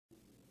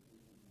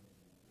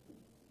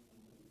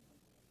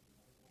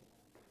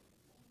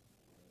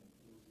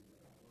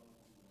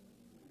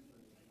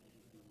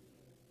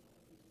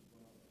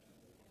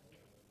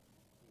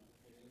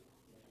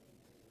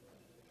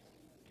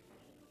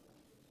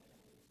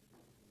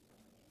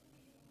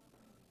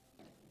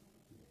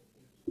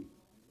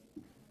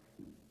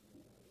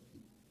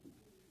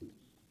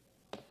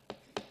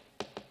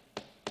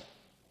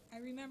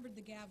remembered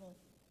the gavel.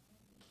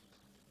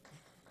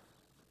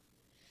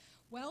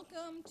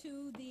 Welcome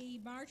to the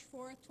March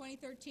 4th,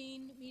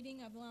 2013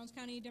 meeting of the Lowndes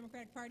County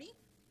Democratic Party.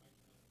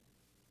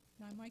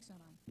 My mic's not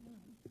on.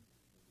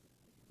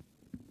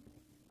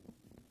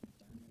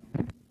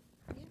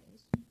 Yeah, it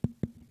is.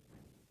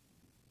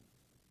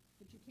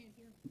 But you can't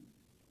hear me.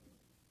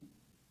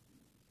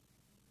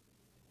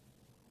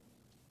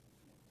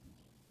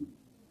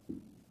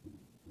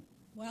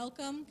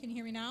 Welcome. Can you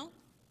hear me now?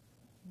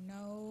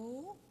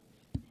 No.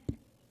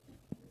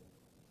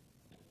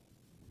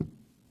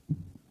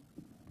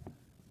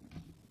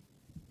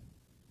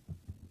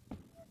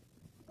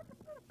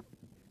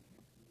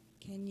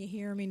 Can you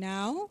hear me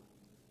now?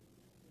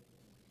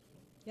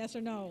 Yes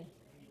or no?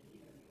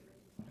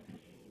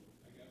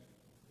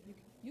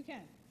 You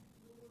can.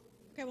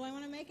 Okay, well, I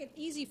want to make it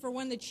easy for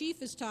when the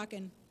chief is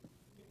talking.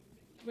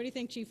 What do you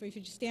think, Chief, if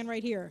you just stand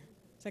right here?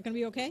 Is that going to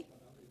be okay?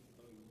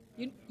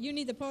 You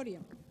need the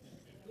podium.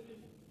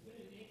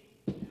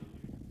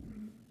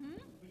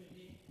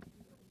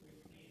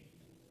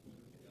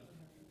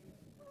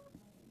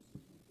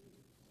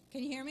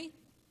 Can you hear me?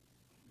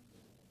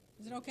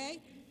 Is it okay?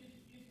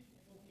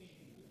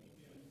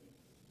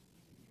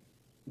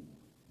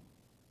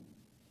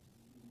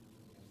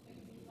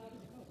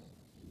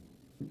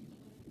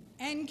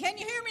 And can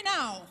you hear me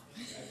now?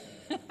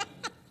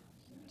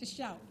 Just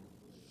shout.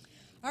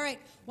 All right.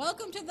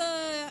 Welcome to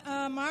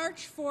the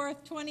March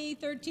 4th,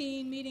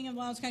 2013 meeting of the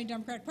Lowndes County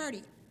Democratic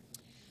Party.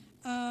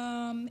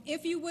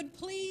 If you would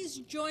please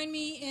join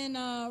me in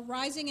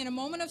rising in a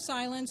moment of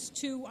silence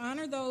to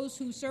honor those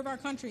who serve our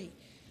country.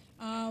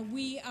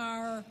 We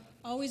are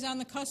always on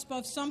the cusp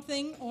of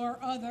something or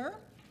other,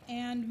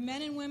 and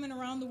men and women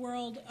around the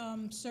world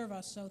serve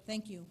us, so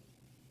thank you.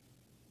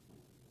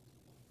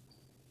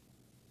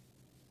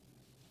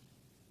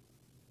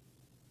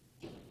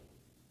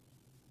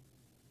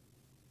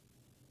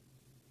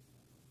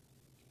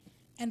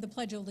 And the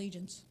Pledge of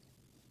Allegiance.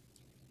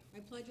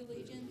 I pledge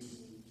allegiance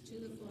to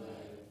the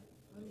flag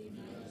of the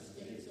United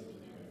States of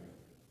America,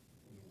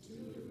 and to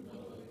the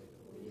republic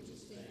for which it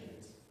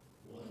stands,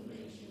 one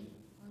nation,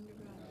 under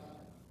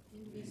God,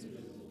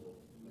 indivisible,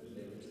 with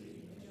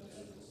liberty and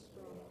justice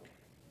for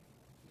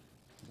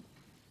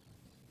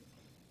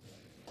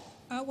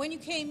all. When you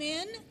came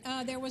in,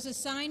 there was a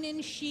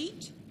sign-in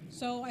sheet,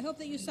 so I hope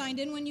that you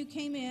signed in when you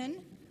came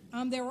in.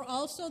 There were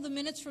also the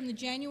minutes from the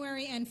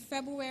January and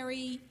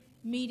February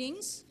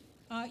meetings.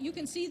 You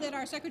can see that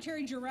our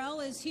Secretary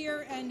Jarrell is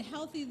here and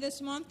healthy this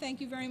month. Thank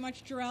you very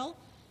much, Jarrell.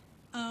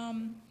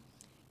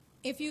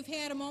 If you've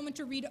had a moment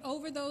to read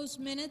over those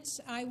minutes,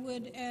 I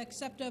would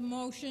accept a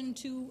motion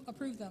to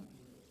approve them.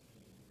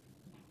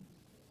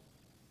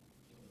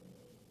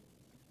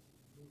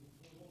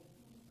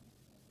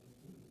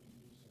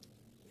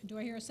 Do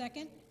I hear a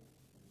second?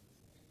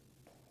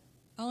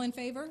 All in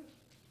favor?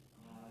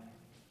 Aye.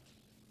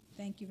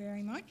 Thank you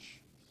very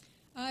much.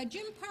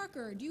 Jim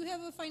Parker, do you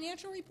have a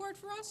financial report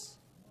for us?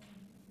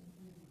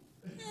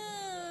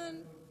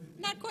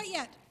 Not quite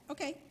yet.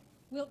 Okay,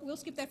 we'll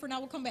skip that for now.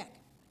 We'll come back.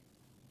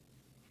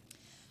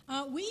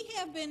 We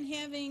have been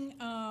having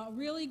a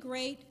really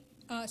great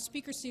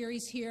speaker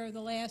series here the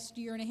last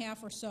year and a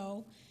half or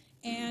so,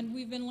 and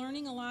we've been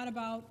learning a lot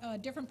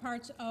about different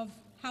parts of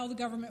how the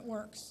government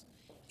works.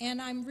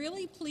 And I'm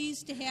really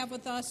pleased to have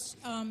with us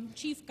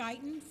Chief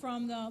Guyton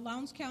from the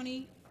Lowndes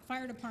County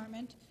Fire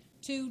Department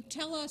to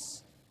tell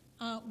us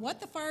what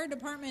the fire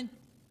department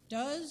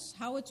does,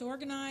 how it's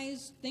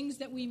organized, things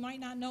that we might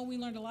not know. We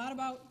learned a lot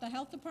about the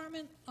health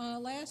department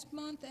last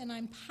month, and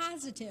I'm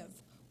positive,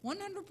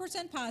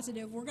 100%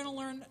 positive, we're going to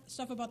learn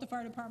stuff about the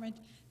fire department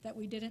that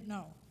we didn't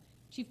know.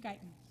 Chief Guyton.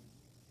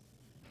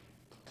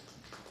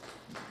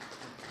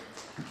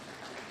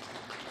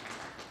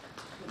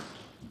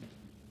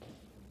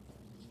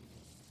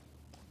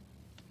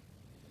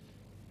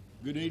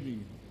 Good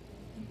evening,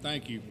 and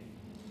thank you.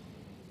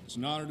 It's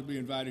an honor to be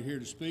invited here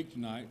to speak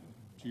tonight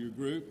to your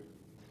group.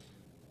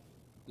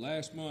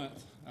 Last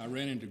month, I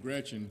ran into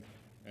Gretchen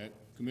at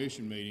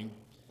commission meeting,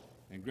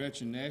 and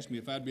Gretchen asked me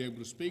if I'd be able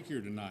to speak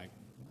here tonight.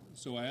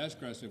 So I asked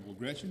her, I said, well,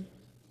 Gretchen,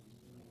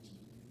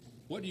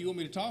 what do you want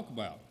me to talk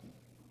about?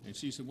 And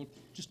she said, well,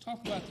 just talk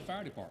about the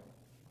fire department.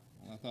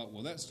 And I thought,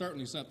 well, that's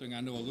certainly something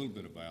I know a little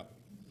bit about.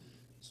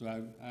 So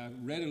I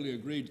readily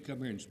agreed to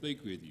come here and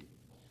speak with you.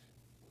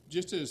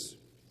 Just as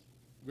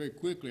very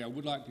quickly, I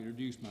would like to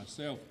introduce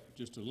myself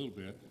just a little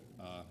bit.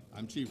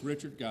 I'm Chief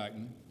Richard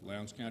Guyton,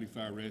 Lowndes County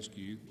Fire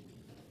Rescue.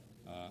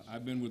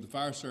 I've been with the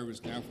fire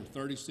service now for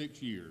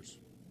 36 years.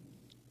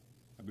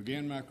 I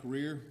began my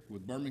career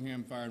with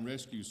Birmingham Fire and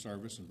Rescue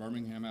Service in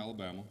Birmingham,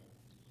 Alabama,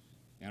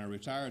 and I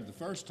retired the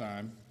first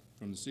time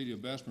from the City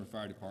of Bessemer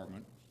Fire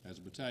Department as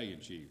a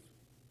battalion chief.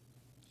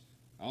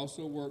 I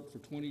also worked for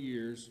 20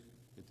 years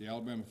at the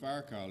Alabama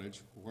Fire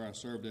College, where I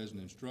served as an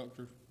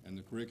instructor and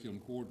the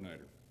curriculum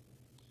coordinator.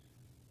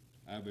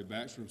 I have a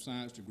Bachelor of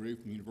Science degree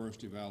from the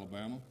University of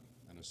Alabama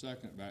and a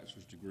second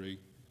bachelor's degree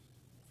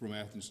from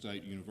Athens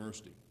State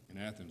University in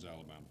Athens,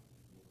 Alabama.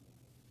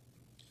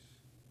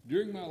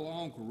 During my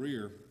long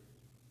career,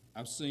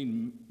 I've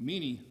seen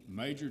many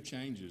major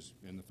changes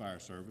in the fire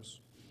service.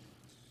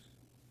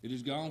 It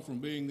has gone from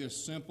being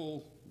this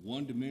simple,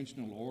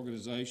 one-dimensional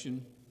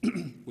organization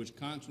which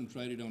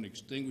concentrated on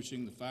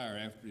extinguishing the fire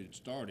after it had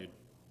started,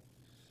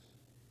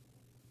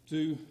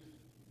 to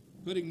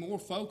putting more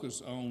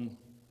focus on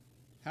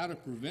how to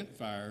prevent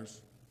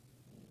fires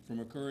from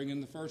occurring in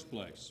the first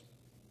place,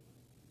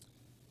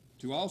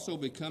 to also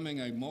becoming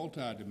a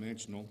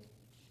multidimensional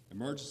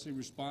emergency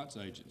response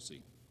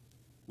agency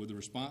with the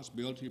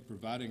responsibility of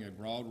providing a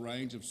broad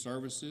range of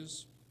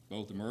services,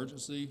 both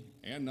emergency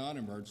and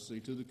non-emergency,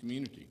 to the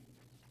community.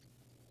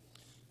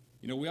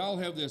 You know, we all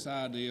have this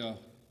idea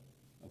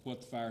of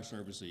what the fire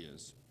service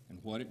is and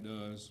what it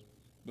does,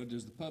 but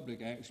does the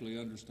public actually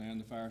understand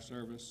the fire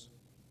service?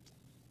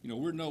 You know,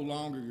 we're no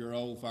longer your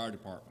old fire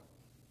department.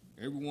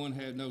 Everyone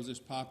knows this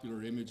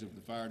popular image of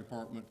the fire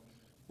department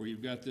where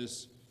you've got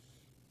this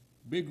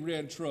big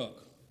red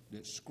truck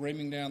that's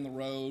screaming down the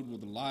road with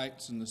the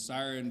lights and the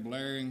siren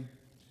blaring,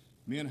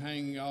 men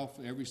hanging off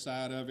every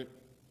side of it.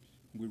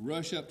 We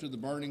rush up to the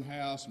burning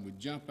house and we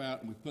jump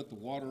out and we put the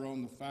water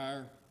on the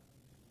fire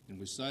and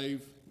we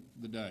save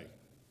the day.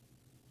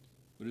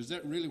 But is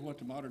that really what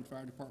the modern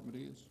fire department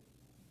is?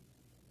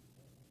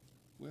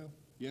 Well,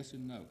 yes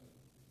and no.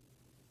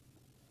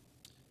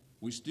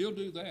 We still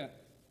do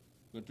that,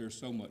 but there's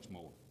so much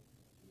more.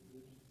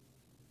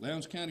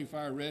 Lowndes County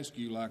Fire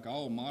Rescue, like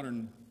all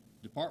modern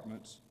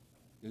departments,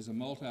 is a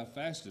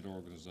multifaceted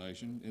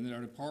organization in that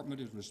our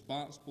department is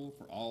responsible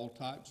for all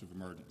types of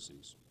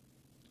emergencies.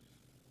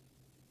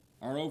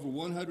 Our over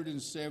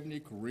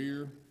 170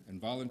 career and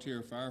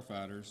volunteer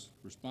firefighters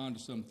respond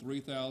to some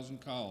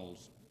 3,000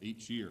 calls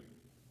each year.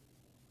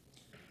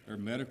 There are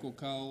medical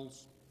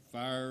calls,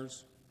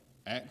 fires,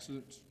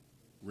 accidents,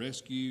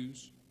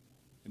 rescues,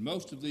 and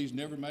most of these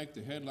never make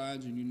the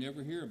headlines and you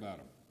never hear about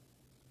them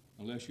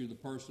unless you're the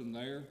person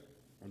there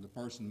or the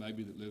person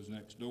maybe that lives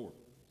next door.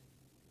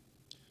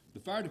 The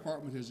fire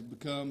department has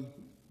become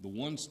the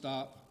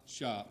one-stop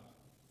shop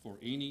for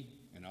any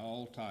and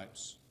all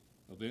types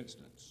of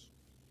incidents.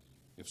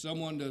 If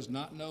someone does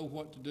not know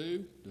what to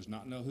do, does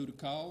not know who to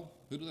call,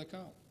 who do they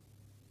call?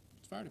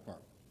 It's the fire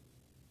department.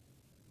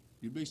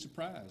 You'd be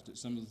surprised at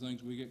some of the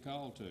things we get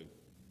called to.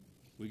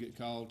 We get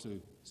called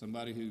to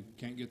somebody who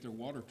can't get their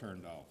water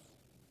turned off,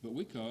 but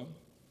we come.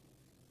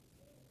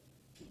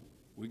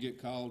 We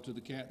get called to the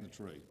cat in the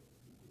tree,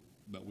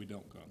 but we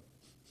don't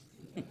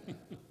come.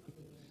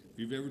 If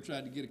you've ever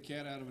tried to get a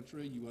cat out of a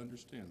tree, you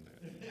understand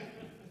that.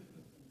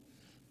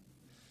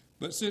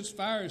 But since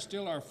fire is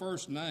still our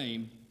first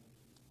name,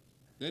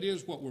 that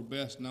is what we're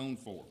best known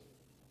for.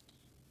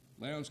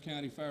 Lowndes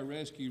County Fire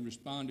Rescue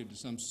responded to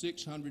some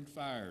 600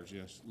 fires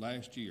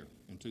last year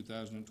in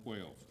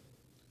 2012.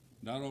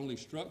 Not only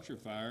structure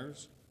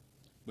fires,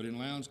 but in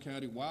Lowndes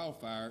County,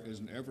 wildfire is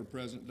an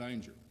ever-present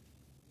danger.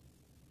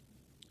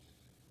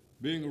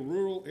 Being a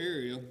rural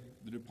area,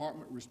 the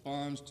department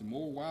responds to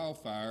more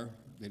wildfire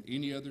than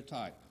any other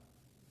type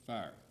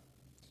fire.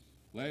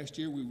 Last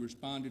year, we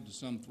responded to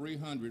some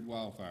 300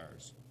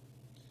 wildfires.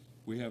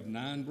 We have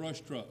 9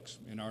 brush trucks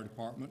in our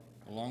department,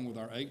 along with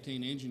our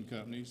 18 engine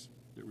companies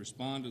that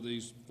respond to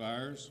these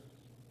fires.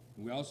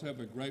 We also have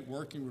a great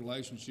working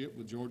relationship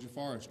with Georgia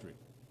Forestry.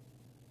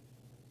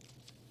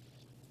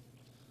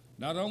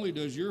 Not only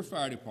does your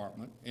fire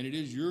department, and it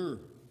is your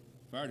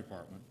fire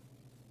department,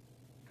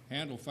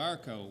 handle fire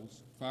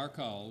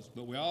calls,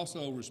 but we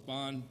also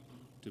respond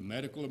to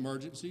medical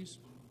emergencies,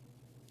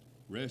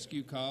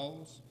 rescue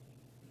calls,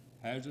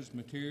 hazardous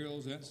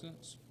materials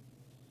incidents.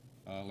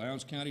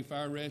 Lowndes County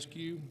Fire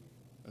Rescue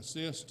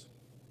assists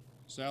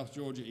South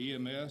Georgia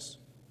EMS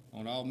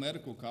on all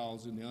medical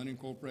calls in the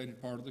unincorporated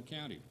part of the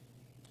county.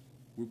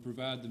 We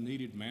provide the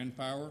needed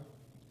manpower,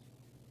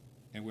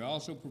 and we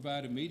also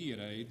provide immediate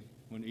aid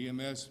when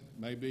EMS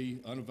may be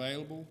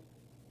unavailable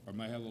or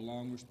may have a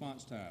long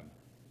response time.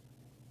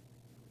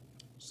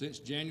 Since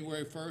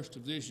January 1st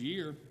of this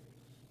year,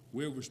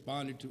 we have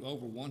responded to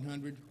over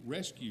 100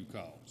 rescue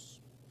calls.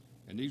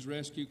 And these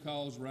rescue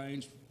calls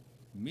range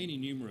many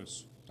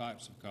numerous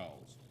types of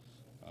calls.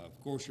 Of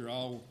course, you're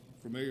all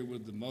familiar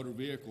with the motor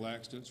vehicle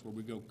accidents where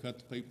we go cut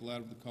the people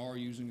out of the car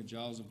using the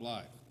jaws of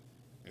life.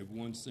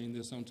 Everyone's seen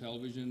this on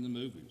television and the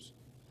movies.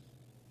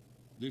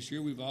 This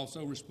year, we've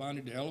also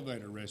responded to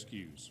elevator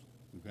rescues.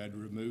 We've had to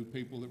remove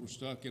people that were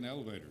stuck in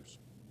elevators.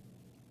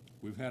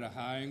 We've had a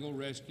high-angle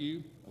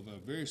rescue of a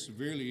very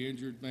severely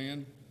injured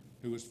man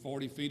who was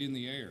 40 feet in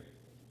the air.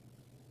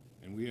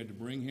 And we had to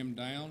bring him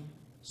down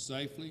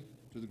safely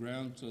to the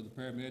ground so the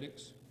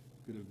paramedics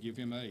could have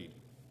given him aid.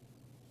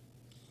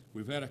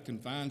 We've had a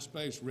confined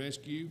space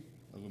rescue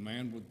of a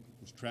man who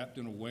was trapped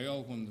in a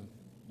well when the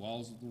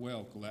walls of the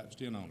well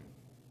collapsed in on him.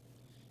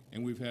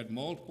 And we've had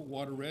multiple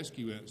water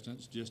rescue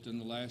incidents just in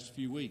the last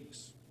few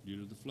weeks due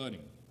to the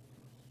flooding.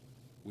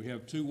 We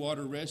have 2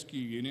 water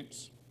rescue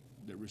units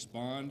that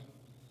respond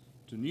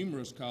to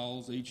numerous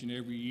calls each and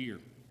every year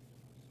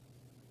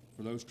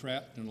for those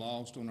trapped and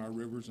lost on our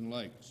rivers and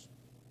lakes.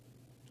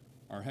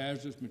 Our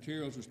hazardous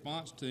materials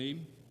response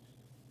team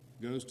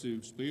goes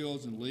to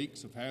spills and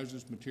leaks of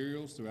hazardous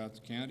materials throughout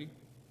the county.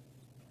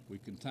 We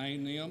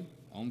contain them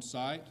on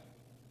site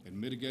and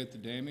mitigate the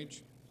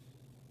damage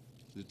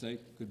that they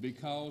could be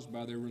caused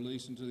by their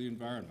release into the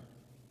environment.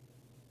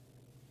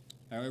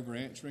 However,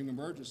 answering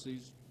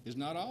emergencies is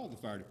not all the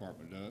fire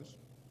department does.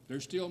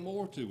 There's still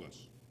more to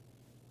us.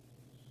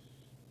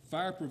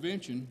 Fire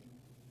prevention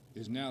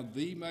is now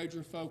the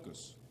major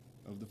focus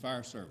of the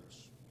fire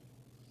service.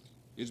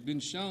 It's been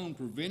shown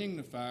preventing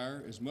the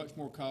fire is much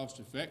more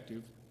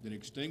cost-effective than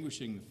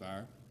extinguishing the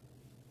fire,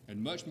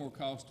 and much more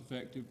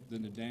cost-effective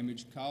than the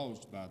damage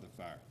caused by the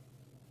fire.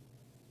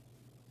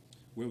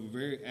 We have a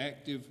very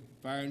active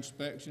Fire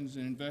Inspections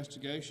and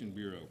Investigation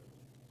Bureau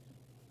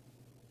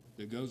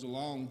that goes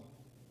along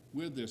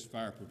with this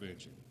fire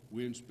prevention.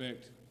 We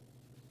inspect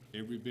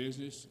every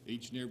business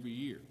each and every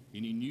year.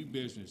 Any new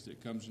business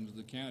that comes into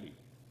the county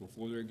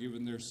before they're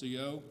given their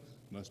CO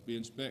must be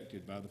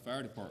inspected by the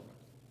fire department.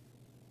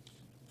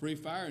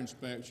 Pre-fire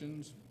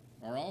inspections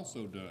are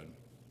also done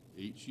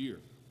each year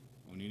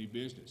on any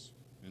business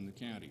in the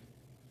county.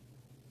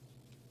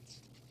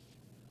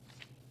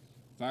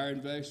 Fire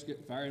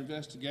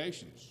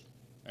investigations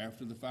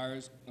after the fire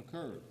has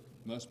occurred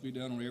must be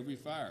done on every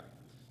fire.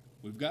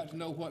 We've got to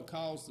know what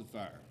caused the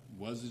fire.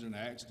 Was it an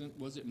accident?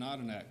 Was it not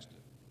an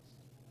accident?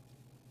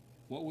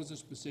 What was the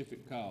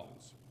specific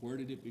cause? Where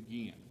did it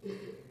begin?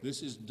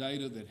 This is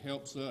data that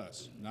helps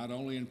us not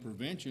only in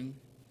prevention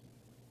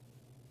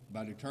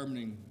by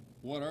determining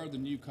what are the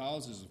new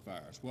causes of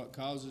fires, what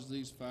causes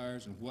these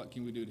fires, and what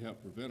can we do to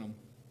help prevent them,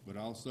 but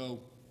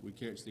also we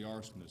catch the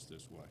arsonists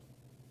this way.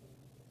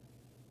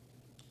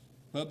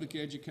 Public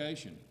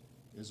education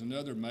is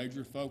another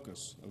major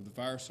focus of the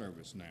fire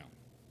service now.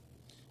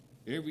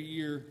 Every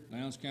year,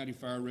 Lowndes County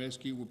Fire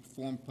Rescue will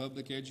perform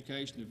public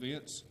education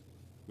events.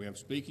 We have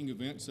speaking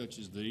events such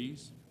as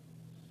these,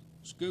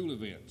 school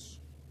events.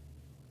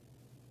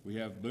 We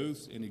have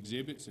booths and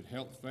exhibits at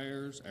health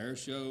fairs, air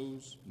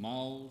shows,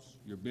 malls,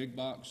 your big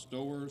box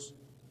stores,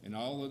 and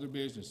all other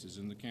businesses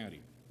in the county.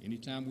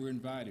 Anytime we're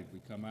invited, we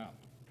come out.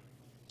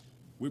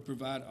 We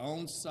provide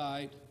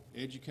on-site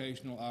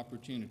educational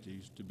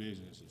opportunities to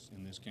businesses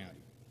in this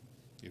county.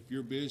 If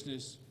your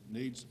business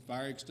needs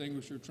fire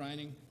extinguisher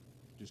training,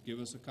 just give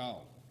us a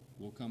call.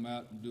 We'll come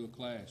out and do a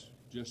class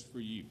just for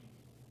you.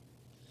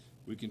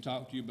 We can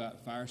talk to you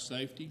about fire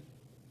safety,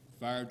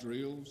 fire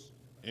drills,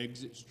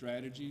 exit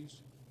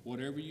strategies,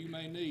 whatever you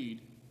may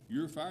need.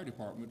 Your fire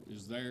department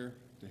is there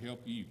to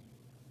help you.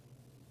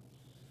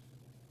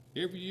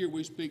 Every year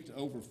we speak to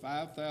over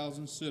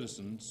 5,000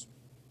 citizens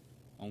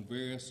on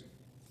various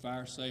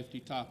fire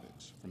safety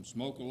topics, from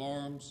smoke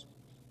alarms,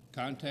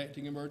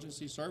 contacting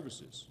emergency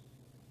services,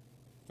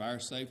 fire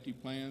safety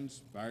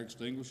plans, fire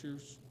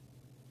extinguishers,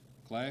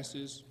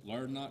 classes,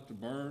 learn not to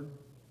burn,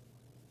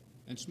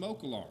 and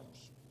smoke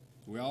alarms.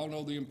 We all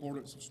know the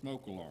importance of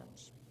smoke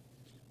alarms.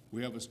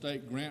 We have a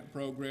state grant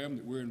program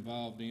that we're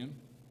involved in,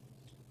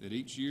 that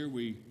each year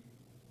we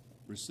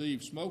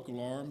receive smoke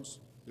alarms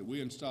that we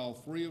install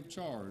free of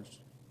charge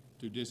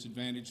to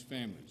disadvantaged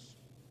families.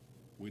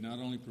 We not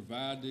only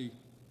provide the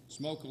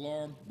smoke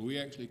alarm, but we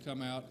actually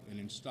come out and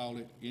install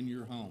it in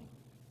your home.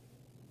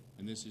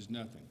 And this is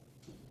nothing.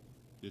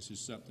 This is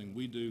something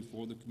we do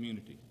for the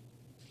community.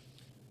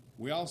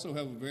 We also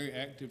have a very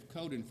active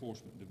code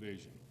enforcement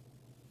division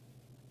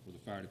for the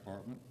fire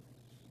department.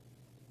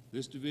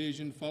 This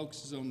division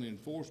focuses on the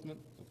enforcement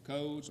of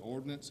codes,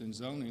 ordinance, and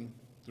zoning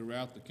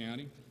throughout the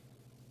county.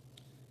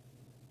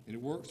 And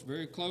it works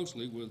very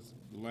closely with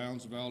the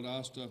Lowndes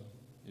Valdosta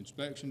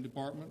Inspection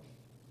Department,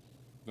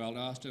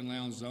 Valdosta and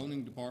Lowndes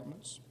Zoning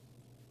Departments,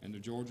 and the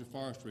Georgia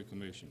Forestry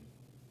Commission.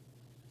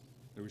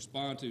 They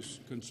respond to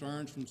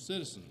concerns from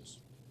citizens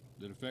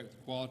that affect the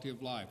quality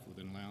of life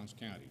within Lowndes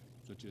County,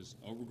 such as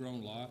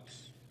overgrown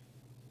lots,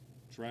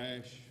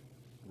 trash.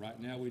 Right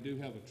now we do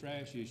have a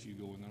trash issue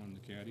going on in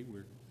the county.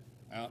 We're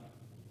out,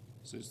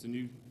 since the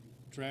new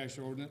trash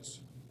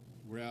ordinance,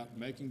 we're out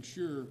making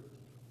sure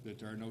that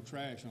there are no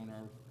trash on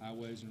our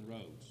highways and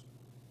roads.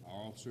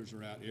 Our officers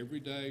are out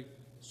every day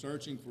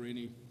searching for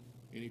any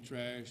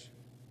trash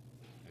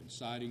and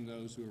citing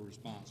those who are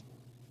responsible.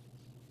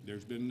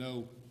 There's been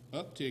no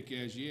uptick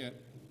as yet,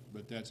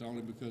 but that's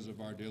only because of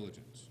our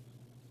diligence.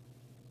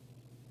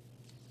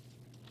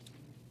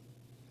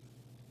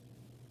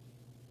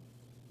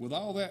 With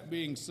all that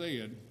being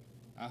said,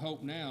 I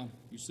hope now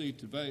you see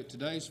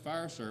today's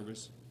fire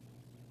service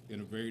in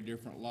a very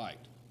different light.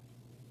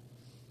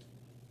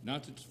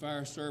 Not that the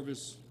fire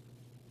service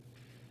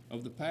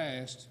of the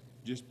past,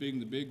 just being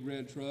the big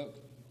red truck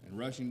and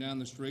rushing down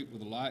the street with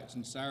the lights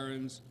and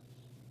sirens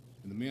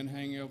and the men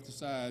hanging off the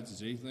sides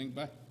is anything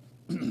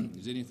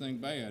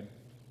bad,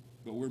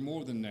 but we're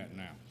more than that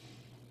now.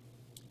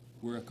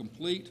 We're a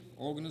complete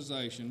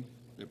organization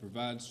that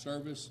provides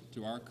service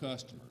to our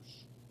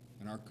customers,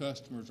 and our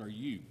customers are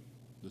you,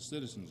 the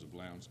citizens of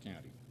Lowndes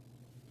County.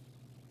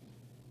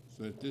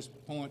 So at this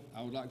point,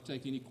 I would like to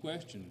take any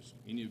questions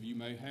any of you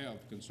may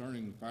have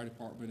concerning the fire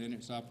department and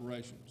its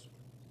operations.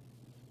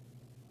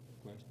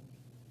 Questions?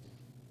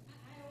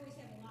 I always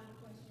have a lot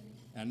of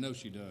questions. I know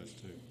she does,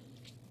 too.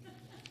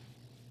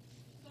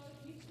 So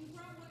you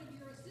brought one of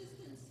your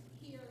assistants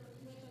here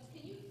with us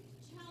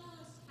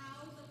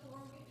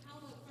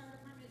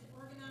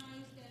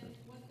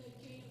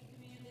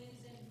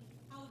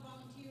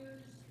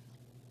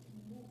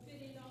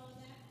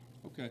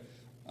Okay.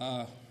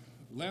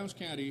 Lowndes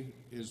County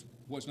is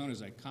what's known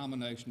as a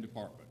combination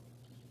department.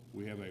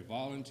 We have a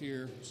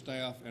volunteer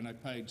staff and a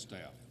paid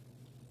staff.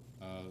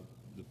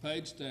 The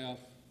paid staff,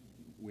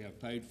 we have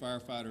paid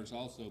firefighters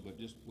also, but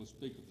just we'll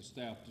speak of the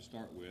staff to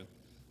start with.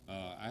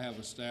 I have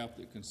a staff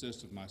that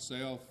consists of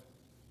myself,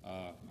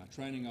 my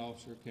training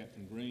officer,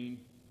 Captain Green,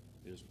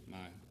 is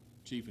my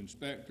chief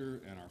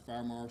inspector, and our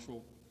fire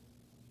marshal,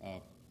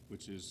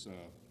 which is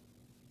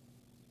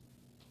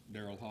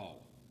Darrell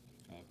Hall.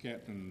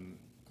 Captain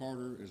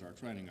Carter is our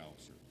training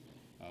officer.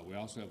 We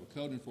also have a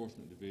code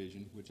enforcement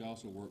division, which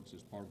also works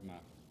as part of my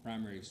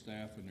primary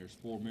staff, and there's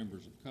 4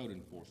 members of code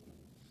enforcement.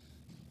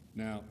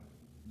 Now,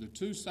 the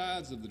two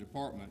sides of the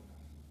department,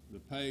 the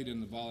paid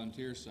and the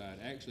volunteer side,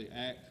 actually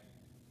act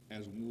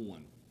as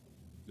one.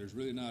 There's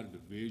really not a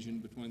division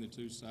between the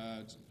two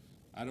sides.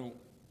 I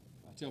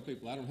tell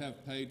people I don't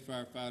have paid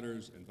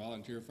firefighters and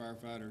volunteer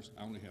firefighters.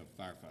 I only have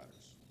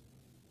firefighters.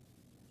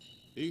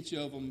 Each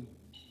of them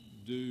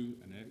do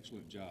an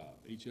excellent job.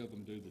 Each of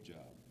them do the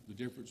job. The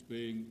difference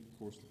being, of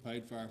course, the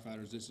paid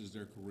firefighters, this is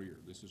their career.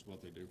 This is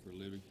what they do for a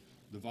living.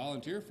 The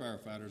volunteer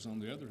firefighters, on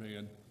the other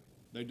hand,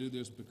 they do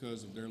this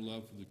because of their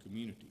love for the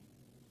community,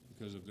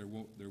 because of their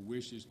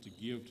wishes to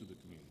give to the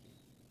community.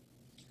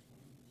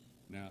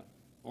 Now,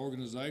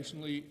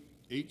 organizationally,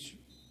 each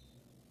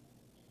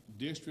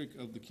district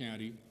of the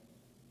county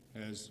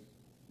has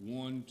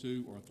 1,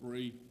 2, or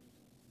 3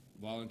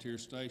 volunteer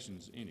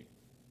stations in it.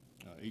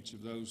 Each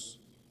of those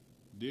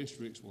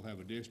districts will have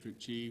a district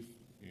chief,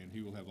 and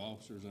he will have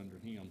officers under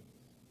him.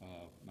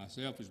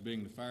 Myself, as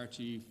being the fire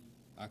chief,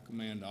 I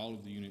command all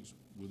of the units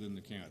within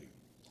the county.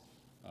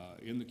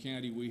 In the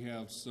county, we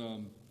have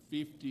some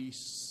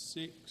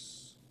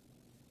 56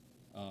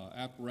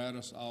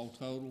 apparatus all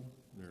total.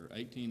 There are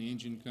 18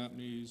 engine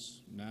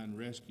companies, 9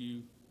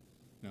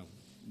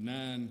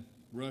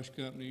 brush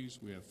companies.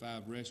 We have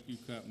 5 rescue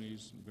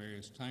companies,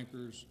 various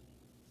tankers,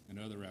 and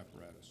other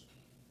apparatus.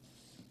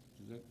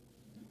 Is that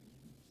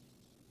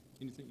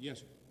anything? Yes,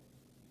 sir.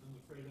 I'm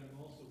afraid I'm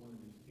also one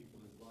of these people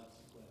with lots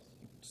of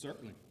questions.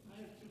 Certainly. I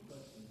have 2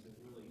 questions that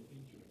really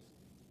interest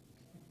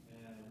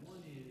me.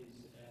 One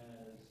is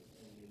as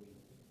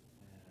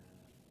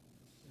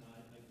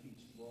I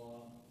teach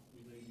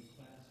law-related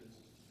classes,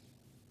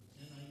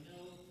 and I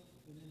know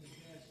that in the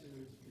past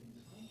there has been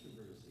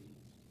controversy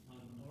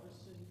on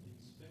arson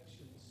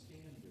inspection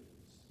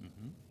standards,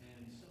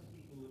 and some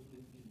people have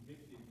been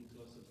convicted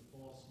because of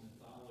false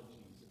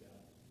mythologies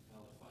about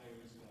how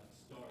fires got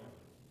started.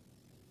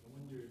 I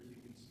wonder if you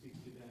could speak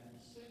to that.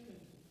 And second,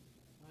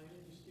 I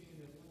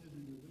understand that one of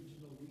the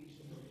original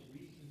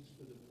reasons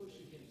for the push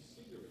against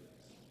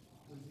cigarettes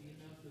was the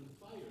amount of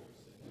fires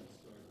that got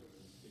started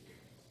with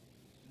cigarettes.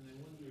 And I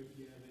wonder if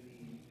you have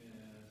any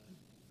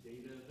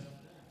data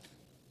about that.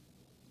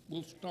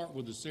 We'll start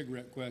with the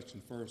cigarette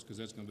question first, because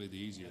that's going to be the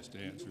easiest to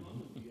answer.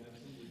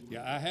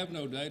 Yeah, I have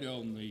no data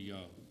on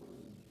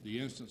the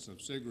instance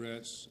of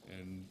cigarettes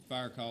and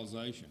fire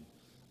causation.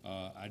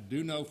 I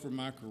do know from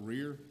my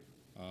career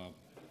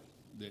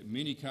that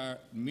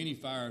many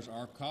fires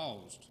are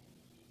caused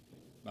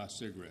by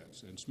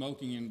cigarettes, and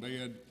smoking in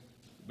bed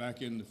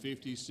back in the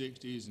 50s,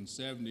 60s, and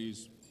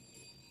 70s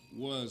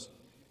was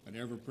an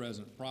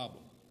ever-present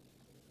problem.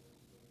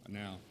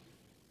 Now,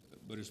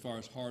 but as far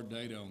as hard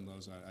data on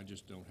those, I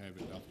just don't have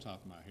it off the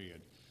top of my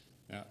head.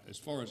 Now, as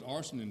far as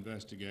arson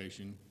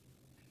investigation,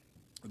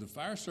 the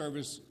fire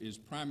service is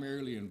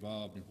primarily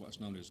involved in what's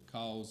known as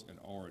cause and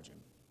origin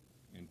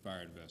in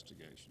fire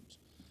investigations.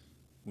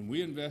 When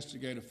we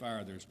investigate a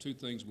fire, there's 2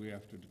 things we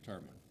have to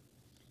determine.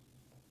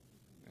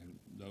 And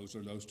those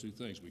are those 2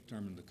 things. We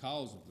determine the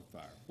cause of the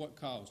fire, what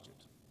caused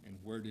it, and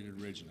where did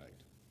it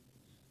originate.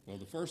 Well,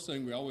 the first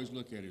thing we always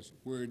look at is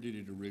where did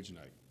it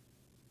originate?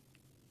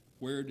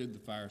 Where did the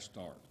fire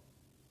start?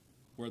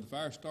 Where the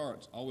fire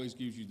starts always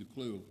gives you the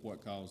clue of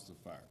what caused the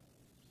fire.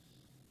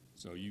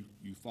 So you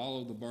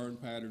follow the burn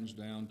patterns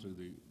down to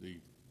the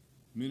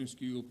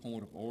minuscule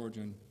point of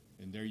origin,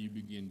 and there you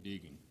begin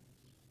digging.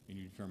 And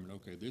you determine,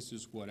 okay, this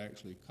is what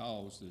actually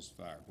caused this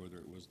fire, whether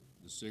it was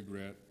the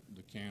cigarette,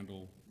 the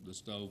candle, the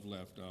stove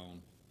left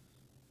on,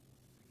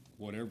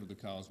 whatever the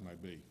cause may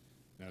be.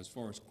 Now, as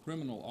far as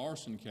criminal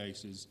arson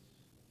cases,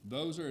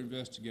 those are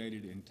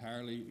investigated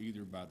entirely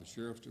either by the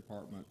Sheriff's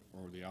Department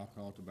or the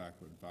Alcohol,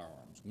 Tobacco, and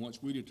Firearms.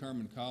 Once we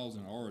determine cause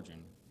and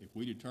origin, if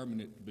we determine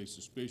it to be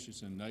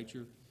suspicious in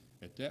nature,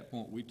 at that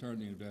point we turn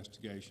the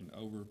investigation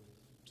over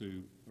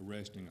to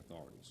arresting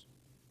authorities.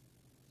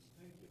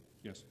 Thank you.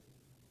 Yes.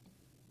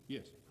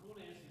 Yes. I want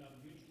to ask you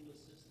about mutual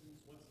assistance.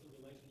 What's the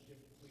relationship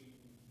between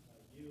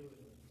you and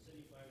the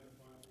city fire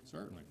department?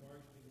 Certainly. The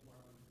forestry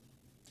department?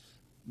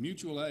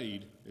 Mutual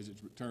aid, as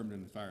it's termed in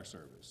the fire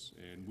service,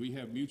 and we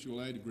have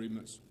mutual aid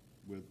agreements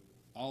with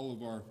all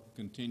of our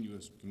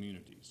continuous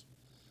communities.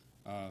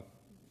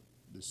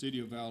 The city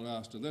of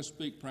Valdosta, let's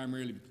speak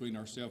primarily between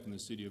ourselves and the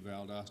city of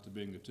Valdosta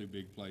being the 2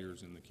 big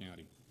players in the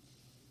county.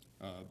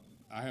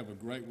 I have a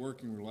great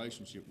working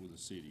relationship with the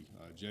city.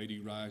 J.D.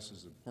 Rice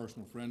is a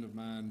personal friend of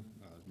mine.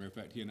 As a matter of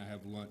fact, he and I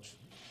have lunch,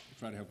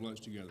 try to have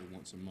lunch together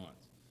once a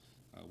month.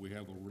 We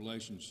have a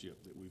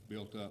relationship that we've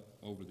built up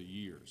over the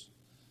years.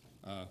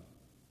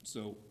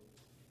 So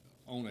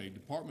on a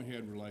department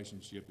head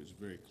relationship, it's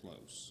very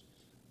close.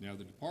 Now,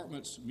 the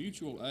department's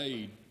mutual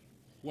aid,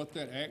 what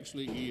that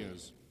actually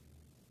is,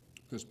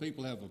 because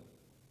people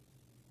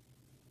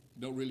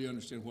don't really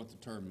understand what the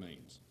term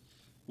means.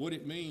 What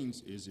it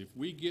means is if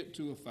we get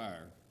to a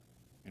fire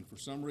and for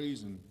some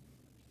reason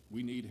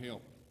we need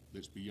help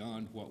that's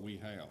beyond what we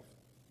have,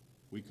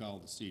 we call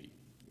the city.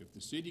 If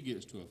the city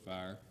gets to a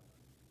fire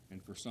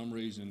and for some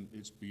reason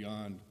it's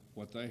beyond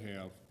what they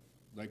have,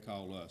 they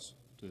call us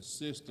to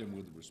assist them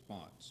with the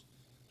response.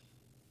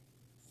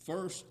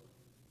 First,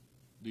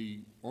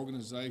 the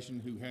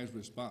organization who has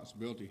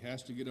responsibility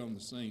has to get on the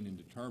scene and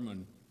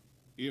determine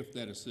if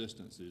that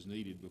assistance is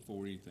needed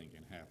before anything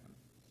can happen.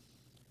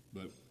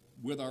 But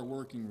with our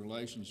working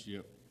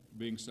relationship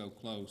being so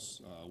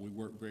close, we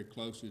work very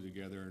closely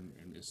together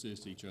and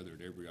assist each other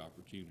at every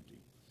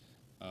opportunity.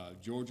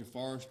 Georgia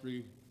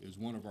Forestry is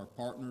one of our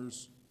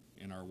partners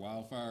in our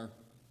wildfire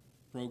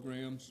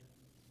programs.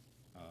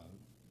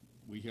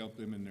 We help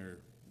them in their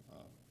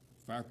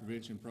fire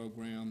prevention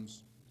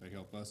programs. They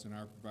help us in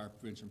our fire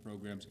prevention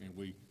programs, and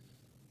we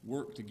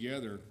work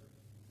together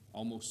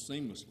almost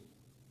seamlessly.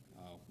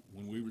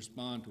 When we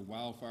respond to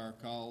wildfire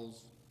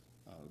calls,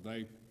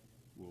 they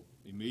will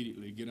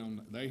immediately get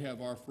on. They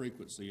have our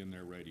frequency in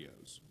their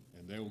radios,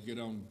 and they will get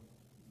on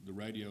the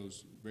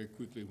radios very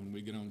quickly when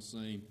we get on the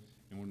scene,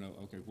 and we'll know,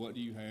 okay, what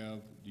do you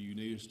have? Do you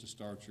need us to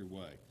start your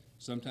way?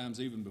 Sometimes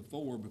even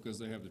before, because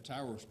they have the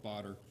tower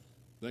spotter,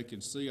 they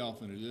can see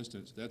off in a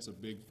distance, that's a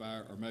big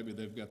fire, or maybe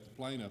they've got the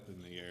plane up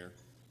in the air,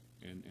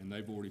 and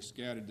they've already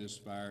scouted this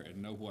fire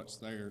and know what's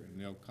there, and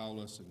they'll call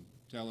us and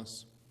tell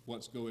us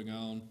what's going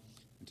on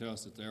and tell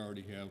us that they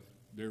already have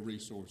their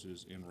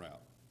resources en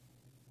route.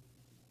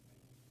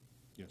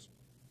 Yes?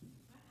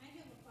 I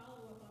have a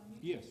follow-up on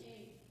mutual Yes.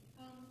 aid.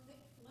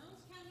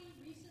 Lowndes County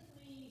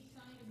recently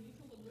signed a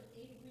mutual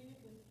aid agreement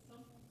with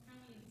some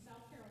county in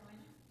South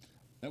Carolina.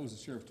 That was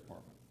the sheriff's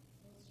department.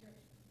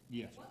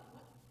 Yes. What,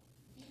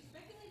 can you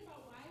speculate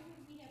about why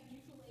would we have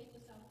mutual aid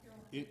with South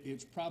Carolina?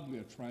 It's probably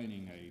a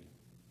training aid.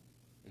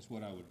 Is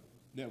what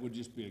that would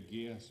just be a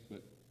guess,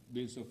 but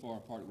being so far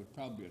apart, it would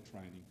probably be a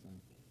training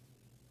thing.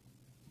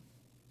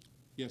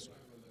 Yes, sir.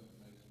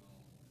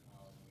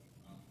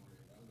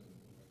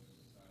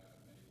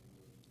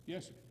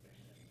 Yes, sir.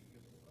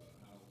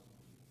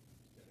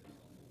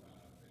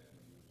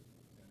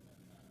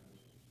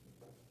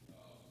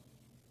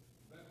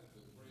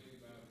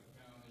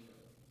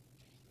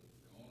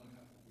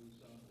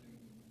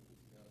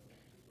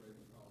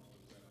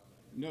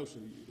 No, sir.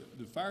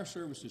 The fire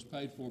service is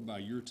paid for by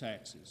your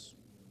taxes.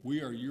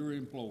 We are your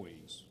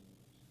employees,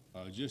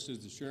 just as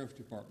the sheriff's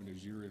department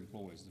is your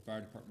employees. The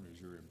fire department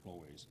is your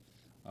employees.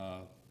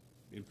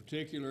 In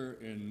particular,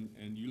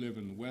 and you live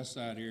in the west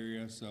side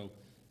area, so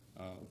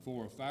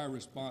for a fire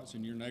response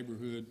in your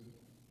neighborhood,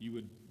 you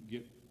would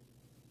get,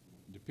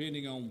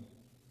 depending on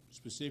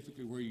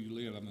specifically where you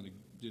live, I'm going to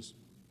just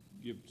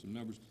give some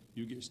numbers.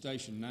 You get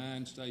Station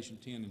 9, Station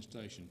 10, and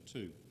Station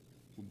 2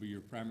 will be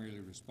your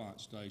primary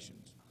response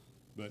stations.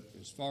 But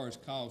as far as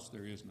cost,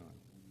 there is none,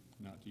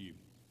 not to you.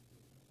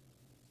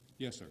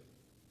 Yes, sir.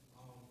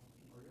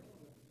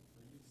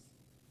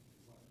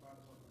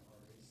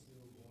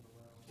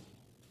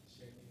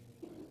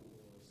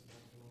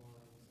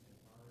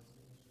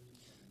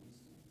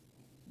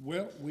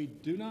 Well, we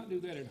do not do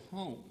that at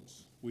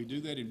homes. We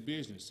do that in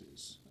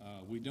businesses.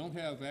 We don't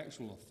have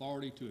actual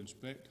authority to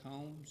inspect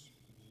homes,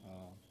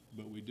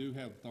 but we do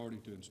have authority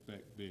to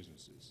inspect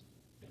businesses.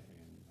 And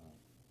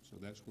so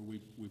that's where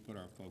we put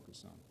our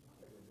focus on.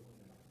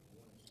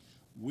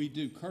 We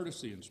do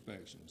courtesy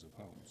inspections of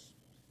homes.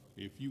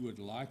 If you would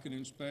like an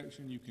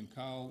inspection, you can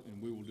call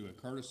and we will do a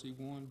courtesy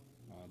one.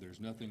 There's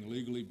nothing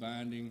legally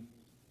binding.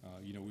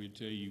 We'd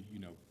tell you,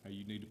 hey,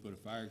 you need to put a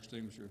fire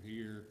extinguisher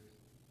here,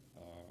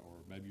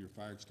 or maybe your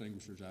fire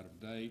extinguisher's out of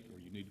date, or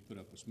you need to put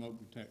up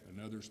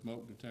another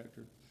smoke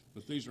detector.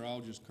 But these are all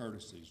just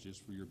courtesies,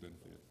 just for your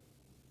benefit.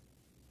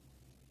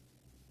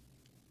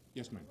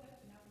 Yes, ma'am.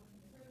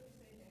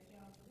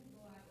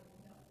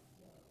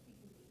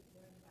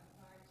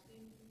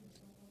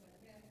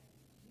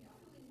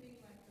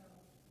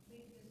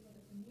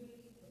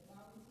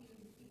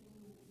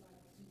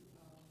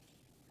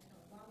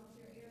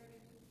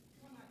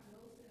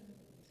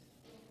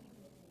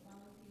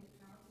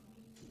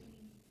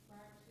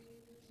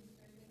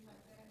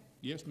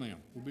 Yes, ma'am.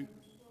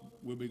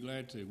 We'll be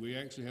glad to. We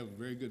actually have a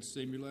very good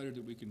simulator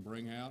that we can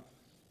bring out,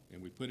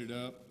 and we put it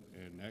up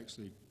and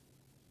actually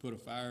put a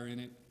fire in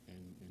it,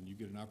 and you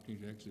get an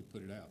opportunity to actually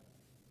put it out.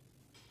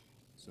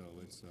 So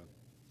it's.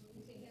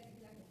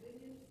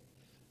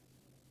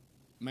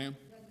 Ma'am?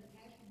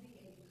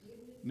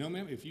 No,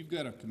 ma'am. If you've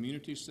got a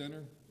community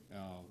center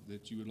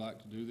that you would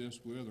like to do this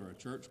with, or a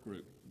church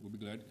group, we'll be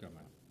glad to come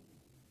out.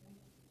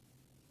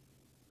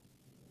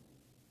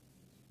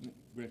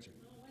 Gretchen.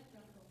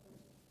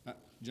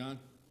 John?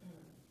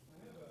 I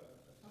have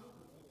a comment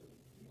with a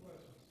few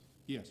questions.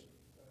 Yes.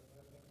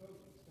 I told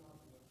you it's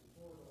confidence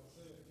before, but I'll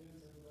say it again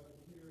so everybody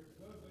can hear it.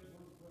 It does beg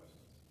one question.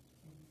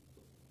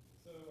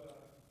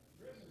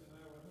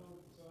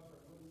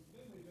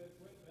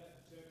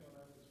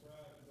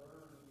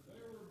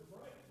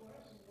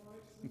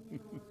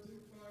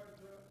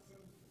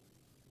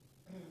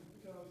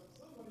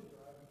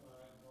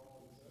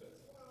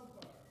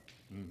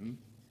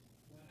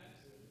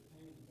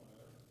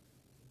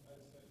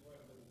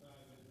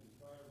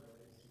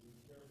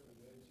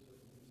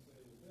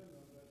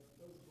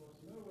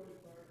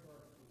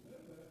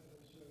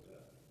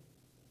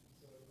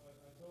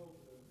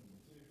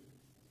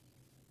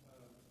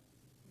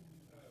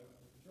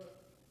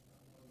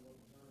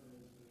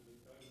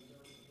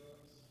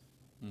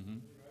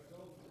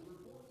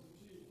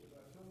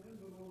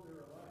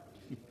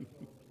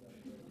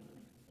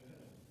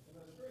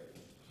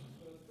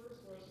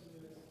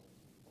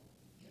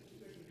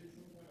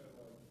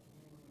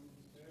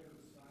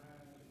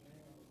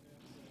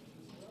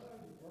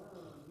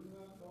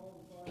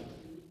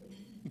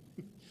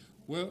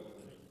 Well,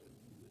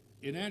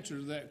 in answer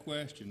to that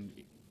question,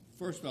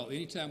 first of all,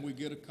 anytime we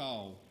get a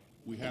call,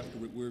 we have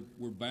to,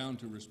 we're bound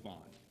to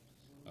respond.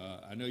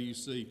 I know you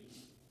see,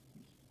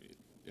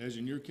 as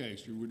in your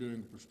case, you were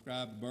doing a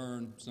prescribed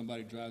burn,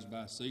 somebody drives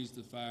by, sees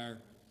the fire,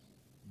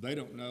 they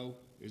don't know,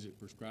 is it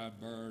prescribed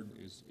burn,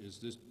 is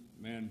this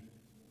man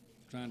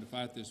trying to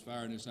fight this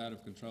fire and it's out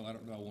of control, I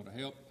don't know, I want to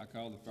help, I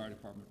call the fire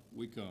department,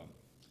 we come.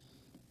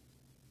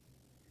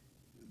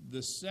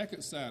 The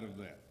second side of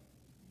that,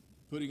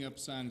 putting up a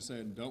sign and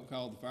saying, don't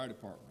call the fire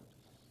department,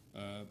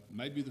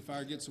 maybe the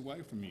fire gets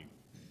away from you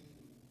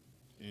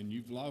and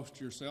you've lost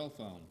your cell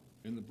phone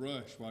in the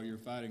brush while you're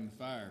fighting the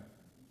fire,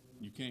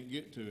 you can't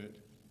get to it,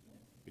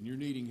 and you're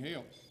needing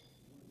help,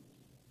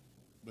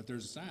 but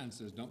there's a sign that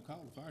says, don't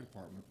call the fire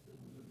department.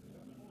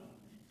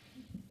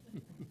 Well,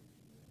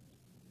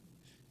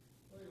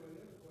 anyway,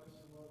 the other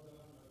question was,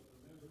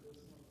 remember this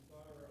month's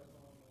fire up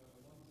on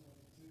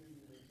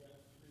 122 near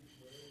Jack Creek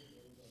Road,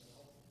 there was a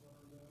house that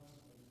burned down.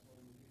 I just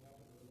wondered if you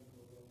happen to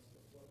remember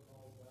what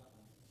caused that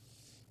one.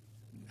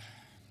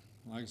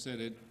 Like I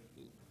said,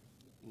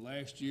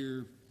 last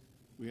year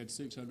we had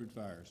 600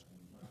 fires.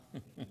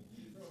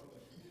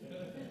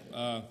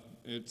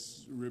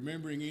 It's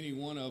remembering any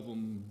one of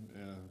them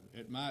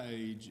at my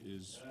age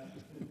is.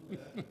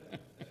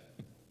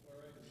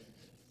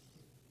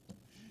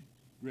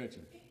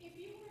 Gretchen. If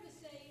you were to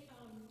say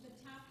the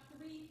top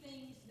 3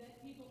 things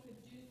that people could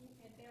do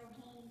at their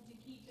home to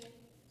keep it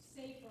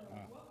safer,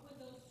 what would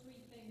those 3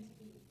 things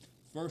be?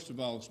 First of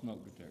all, a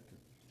smoke detector.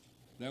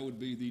 That would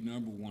be the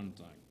number one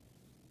thing.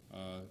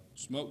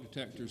 Smoke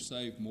detectors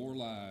save more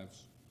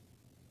lives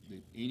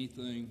than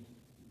anything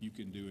you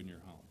can do in your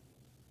home.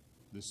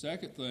 The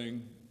second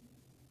thing,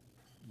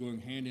 going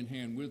hand in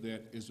hand with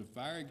that, is a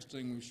fire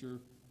extinguisher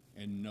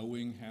and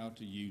knowing how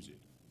to use it.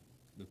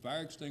 The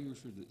fire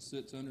extinguisher that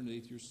sits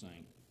underneath your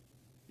sink,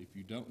 if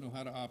you don't know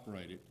how to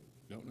operate it,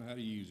 don't know how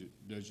to use it,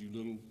 does you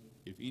little,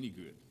 if any,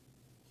 good.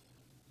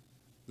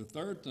 The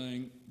third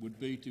thing would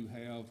be to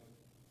have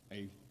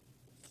a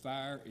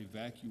fire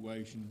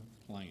evacuation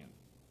plan.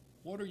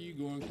 What are you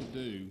going to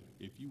do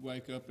if you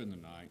wake up in the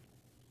night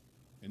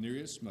and there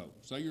is smoke?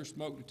 Say your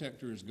smoke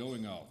detector is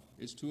going off.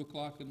 It's 2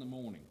 o'clock in the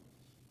morning.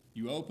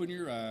 You open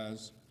your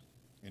eyes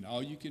and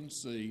all you can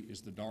see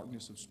is the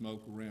darkness of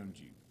smoke around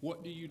you.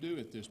 What do you do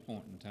at this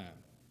point in time?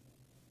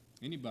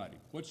 Anybody?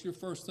 What's your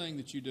first thing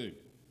that you do?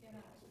 Get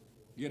out.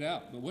 Get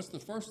out. But what's the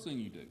first thing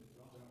you do?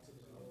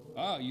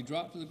 You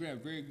drop to the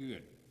ground. Very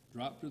good.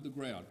 Drop to the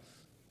ground.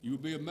 You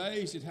would be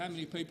amazed at how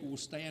many people will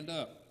stand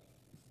up.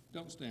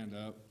 Don't stand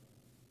up.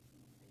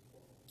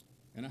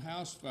 In a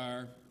house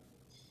fire,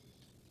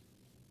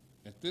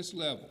 at this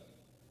level,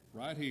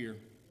 right here,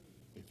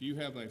 if you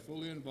have a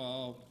fully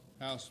involved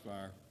house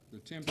fire, the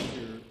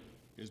temperature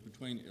is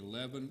between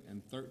 11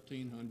 and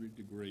 1,300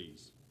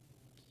 degrees.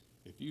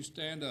 If you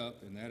stand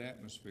up in that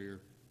atmosphere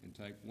and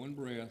take one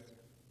breath,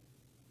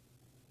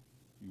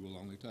 you will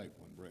only take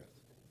one breath.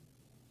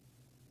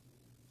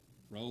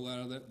 Roll out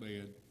of that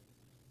bed,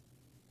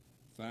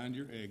 find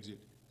your exit,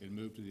 and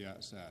move to the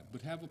outside.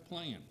 But have a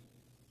plan.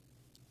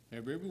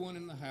 Have everyone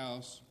in the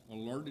house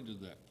alerted to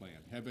that plan.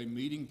 Have a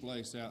meeting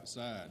place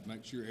outside.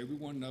 Make sure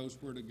everyone knows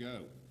where to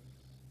go.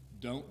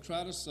 Don't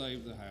try to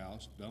save the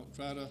house. Don't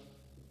try to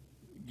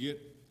get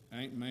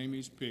Aunt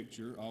Mamie's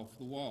picture off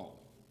the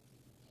wall.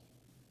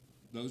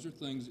 Those are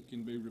things that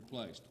can be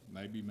replaced.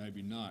 Maybe,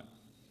 maybe not.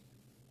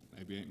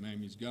 Maybe Aunt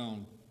Mamie's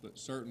gone, but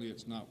certainly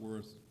it's not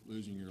worth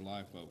losing your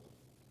life over.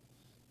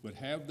 But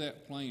have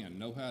that plan.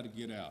 Know how to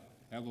get out.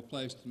 Have a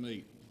place to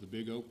meet. The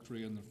big oak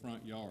tree in the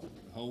front yard.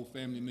 The whole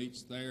family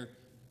meets there.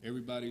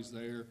 Everybody's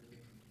there.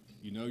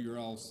 You know you're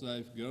all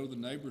safe. Go to the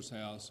neighbor's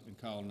house and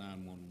call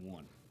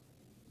 911.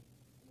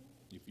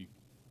 If you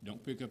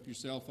don't pick up your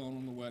cell phone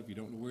on the way, if you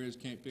don't know where it is,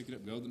 can't pick it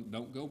up,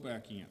 don't go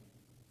back in.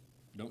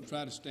 Don't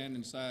try to stand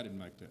inside and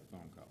make that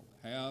phone call.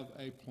 Have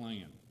a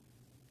plan.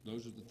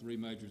 Those are the 3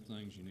 major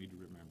things you need to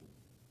remember.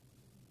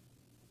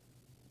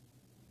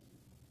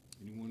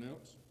 Anyone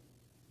else?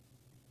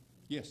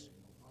 Yes.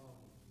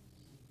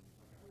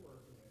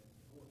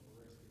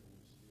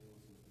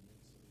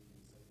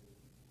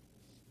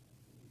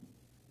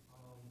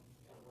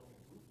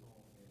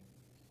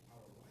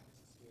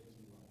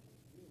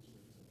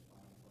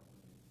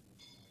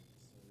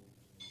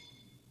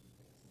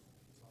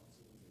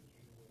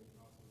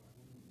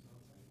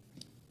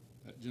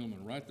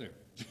 Gentleman right there.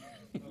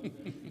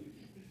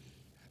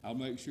 I'll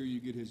make sure you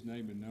get his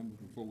name and number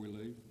before we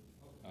leave.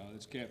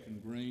 It's Captain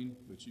Green,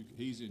 but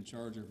he's in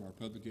charge of our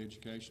public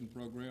education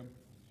program,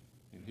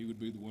 and he would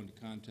be the one to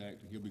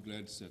contact, and he'll be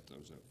glad to set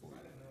those up for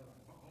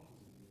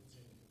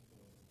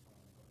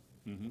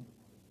you. Mm-hmm.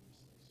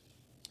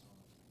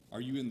 Are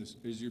you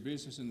is your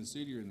business in the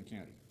city or in the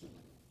county? It's in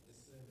the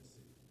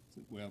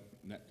city. Well,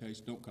 in that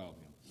case, don't call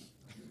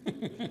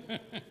him.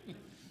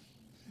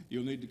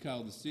 You'll need to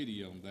call the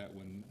city on that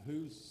one.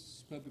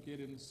 Who's public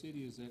ed in the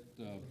city? Is that?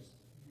 You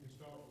can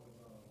start with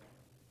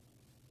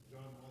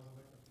John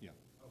Eisenhower. Yeah.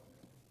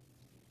 Okay.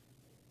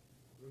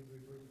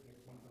 333,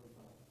 next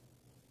 135.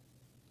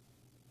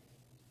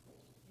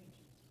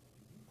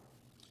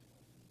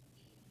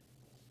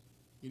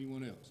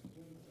 Anyone else?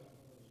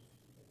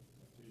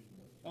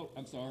 Oh,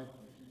 I'm sorry.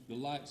 The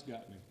lights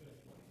got me.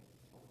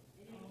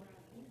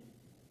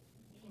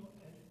 You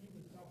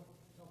were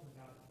talking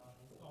about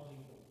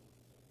installing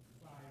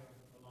fire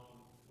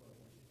alarm for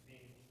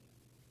and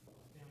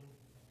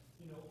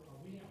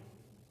we have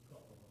a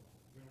couple of them,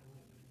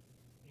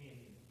 and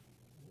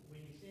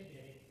when you said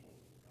that, it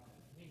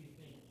made me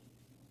think.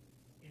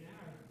 In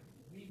our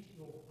we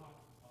go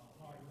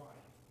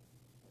hardwired.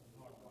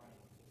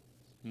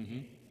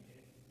 Mm-hmm. And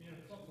been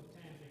a couple of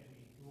times that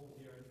we go over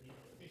there, the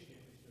efficient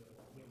is the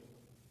little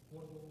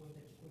portable one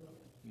that you put up.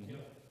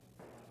 They'll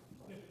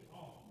flip it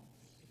off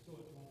so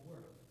it won't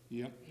work.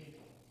 Yep. And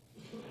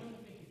I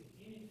don't think it's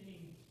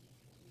anything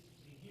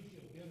that gives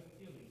you a better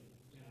feeling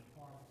than a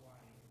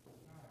hardwired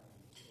fire.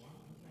 So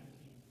I'm trying to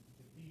see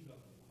if these are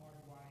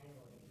hardwired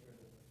or if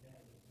they're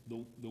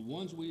battery. The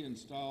ones we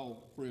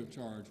install free of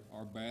charge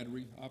are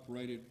battery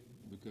operated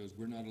because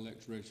we're not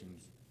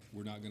electricians.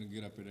 We're not going to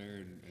get up in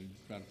there and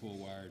try to pull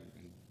wire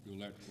and do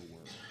electrical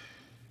work.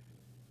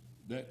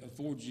 That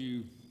affords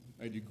you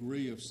a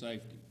degree of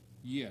safety.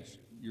 Yes,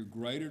 your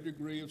greater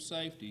degree of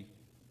safety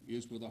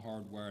is with a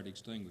hardwired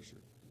extinguisher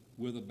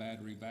with a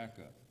battery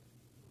backup.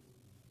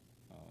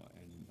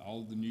 And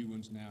all the new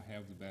ones now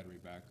have the battery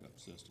backup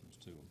systems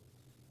to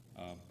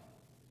them.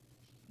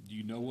 Do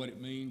you know what it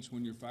means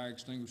when your fire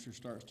extinguisher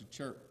starts to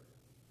chirp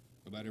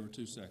about every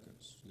 2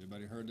 seconds?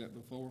 Anybody heard that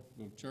before?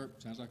 A little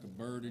chirp, sounds like a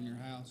bird in your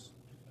house.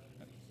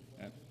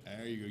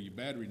 There you go, your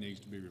battery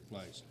needs to be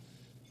replaced.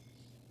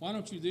 Why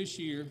don't you this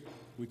year,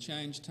 we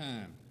change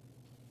time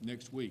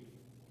next week.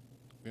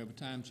 We have a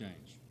time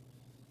change.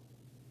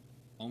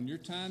 On your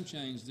time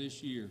change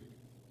this year,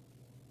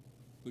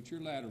 put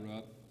your ladder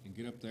up and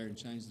get up there and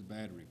change the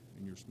battery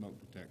in your smoke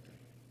detector.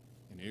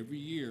 And every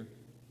year,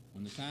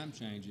 when the time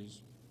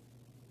changes,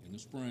 in the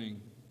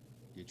spring,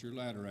 get your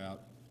ladder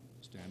out,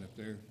 stand up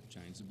there,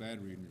 change the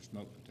battery in your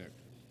smoke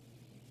detector.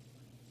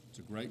 It's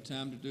a great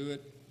time to do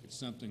it. It's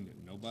something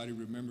that nobody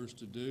remembers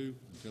to do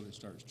until it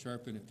starts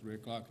chirping at 3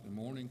 o'clock in the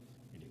morning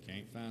and you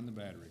can't find the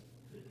battery.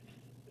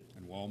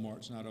 And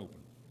Walmart's not open,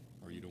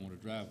 or you don't want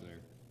to drive there.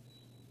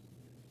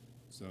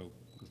 So,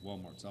 because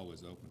Walmart's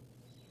always open.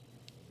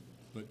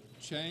 But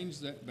change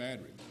that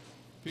battery.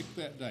 Pick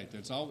that date.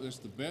 That's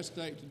the best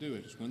date to do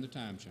it. It's when the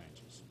time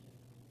changes.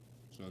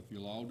 So if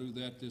you'll all do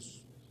that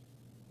this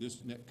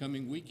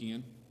coming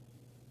weekend,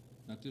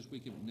 not this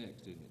weekend, but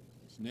next, isn't it?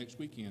 It's next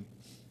weekend.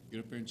 Get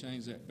up there and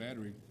change that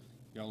battery.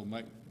 Y'all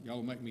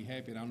will make me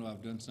happy, and I know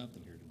I've done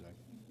something here today.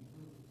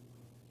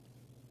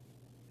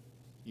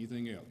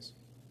 Anything else?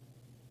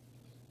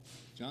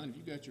 John, have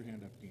you got your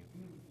hand up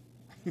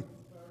again?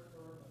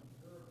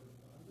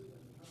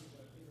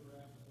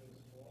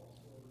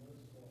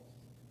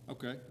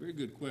 Okay, very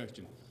good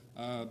question.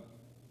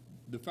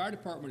 The fire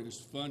department is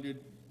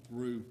funded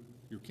through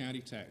your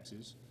county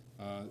taxes.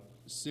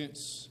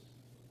 Since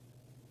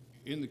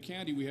in the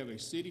county we have a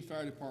city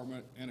fire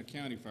department and a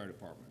county fire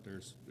department.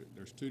 There's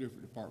 2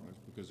 different departments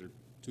because they're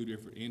 2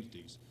 different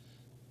entities.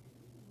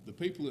 The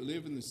people that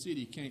live in the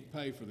city can't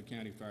pay for the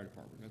county fire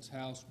department. That's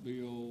House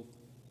Bill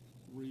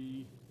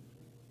 3.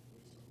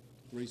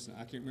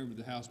 I can't remember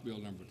the House Bill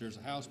number, but there's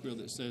a House Bill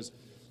that says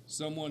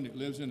someone that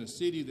lives in a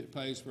city that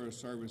pays for a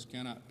service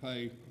cannot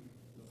pay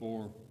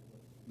for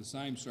the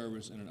same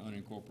service in an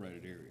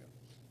unincorporated area.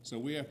 So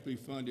we have to be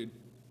funded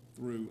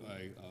through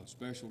a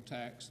special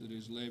tax that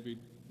is levied.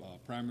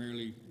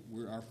 Primarily,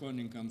 our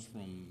funding comes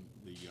from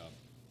the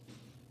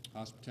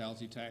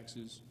hospitality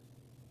taxes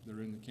that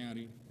are in the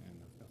county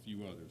and a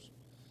few others.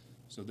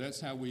 So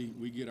that's how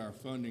we get our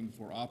funding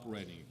for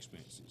operating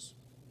expenses.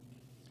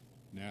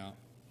 Now,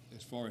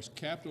 as far as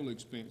capital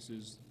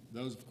expenses,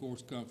 those, of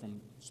course, come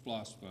from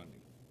SPLOST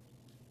funding.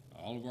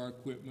 All of our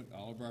equipment,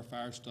 all of our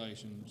fire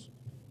stations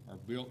are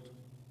built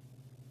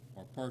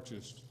or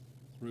purchased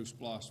through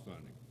SPLOST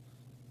funding.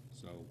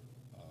 So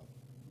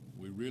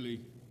we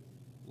really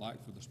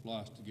like for the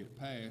SPLOST to get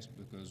passed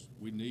because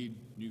we need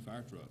new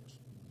fire trucks,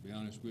 to be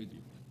honest with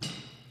you.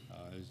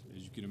 As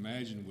you can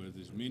imagine, with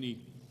as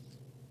many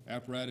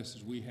apparatus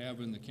as we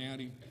have in the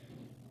county,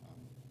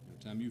 by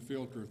the time you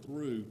filter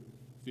through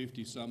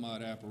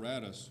 50-some-odd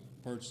apparatus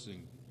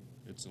purchasing,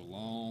 it's a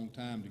long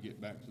time to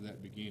get back to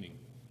that beginning.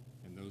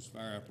 And those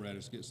fire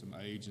apparatus get some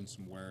age and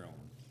some wear on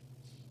them.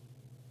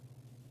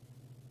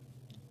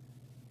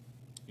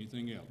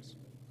 Anything else?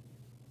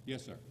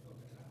 Yes, sir.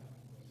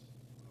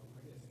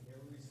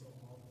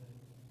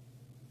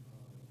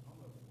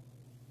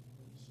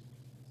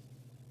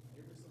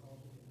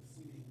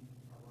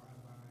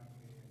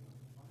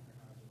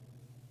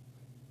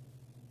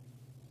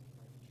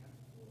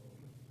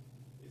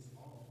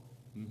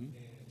 Mm-hmm. And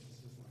it's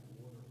just like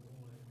water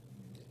going.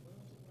 It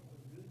runs about a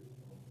good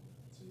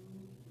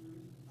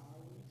 2-3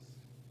 hours.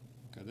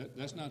 Okay,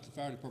 that's not the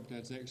fire department.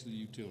 That's actually the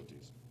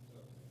utilities.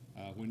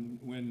 When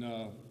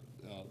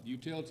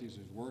utilities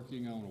is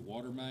working on a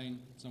water main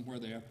somewhere,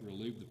 they have to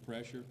relieve the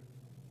pressure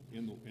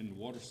in the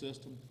water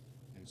system,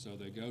 and so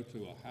they go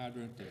to a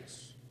hydrant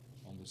that's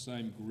on the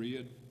same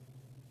grid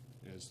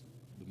as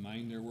the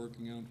main they're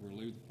working on to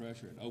relieve the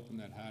pressure, and open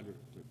that hydrant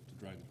to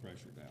drain the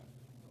pressure down.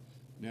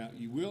 Now,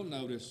 you will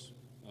notice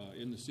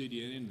in the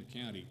city and in the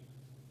county,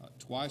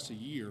 twice a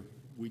year,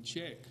 we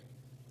check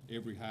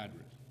every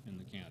hydrant in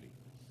the county.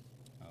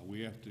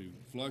 We have to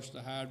flush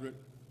the hydrant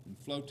and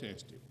flow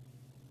test it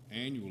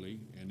annually,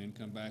 and then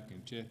come back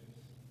and check,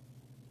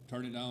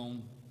 turn it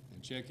on,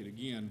 and check it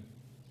again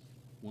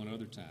one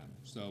other time.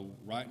 So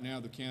right now,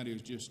 the county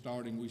is just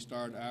starting. We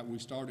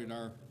started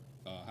our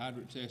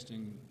hydrant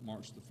testing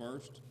March the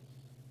 1st,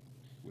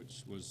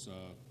 which was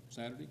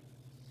Saturday,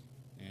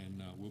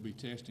 and we'll be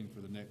testing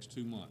for the next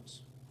 2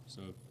 months.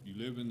 So if you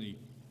live in the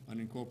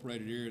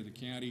unincorporated area of the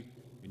county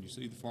and you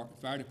see the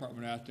fire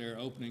department out there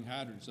opening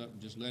hydrants up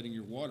and just letting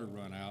your water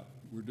run out,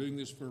 we're doing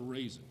this for a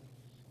reason.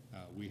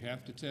 We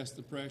have to test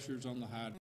the pressures on the hydrant.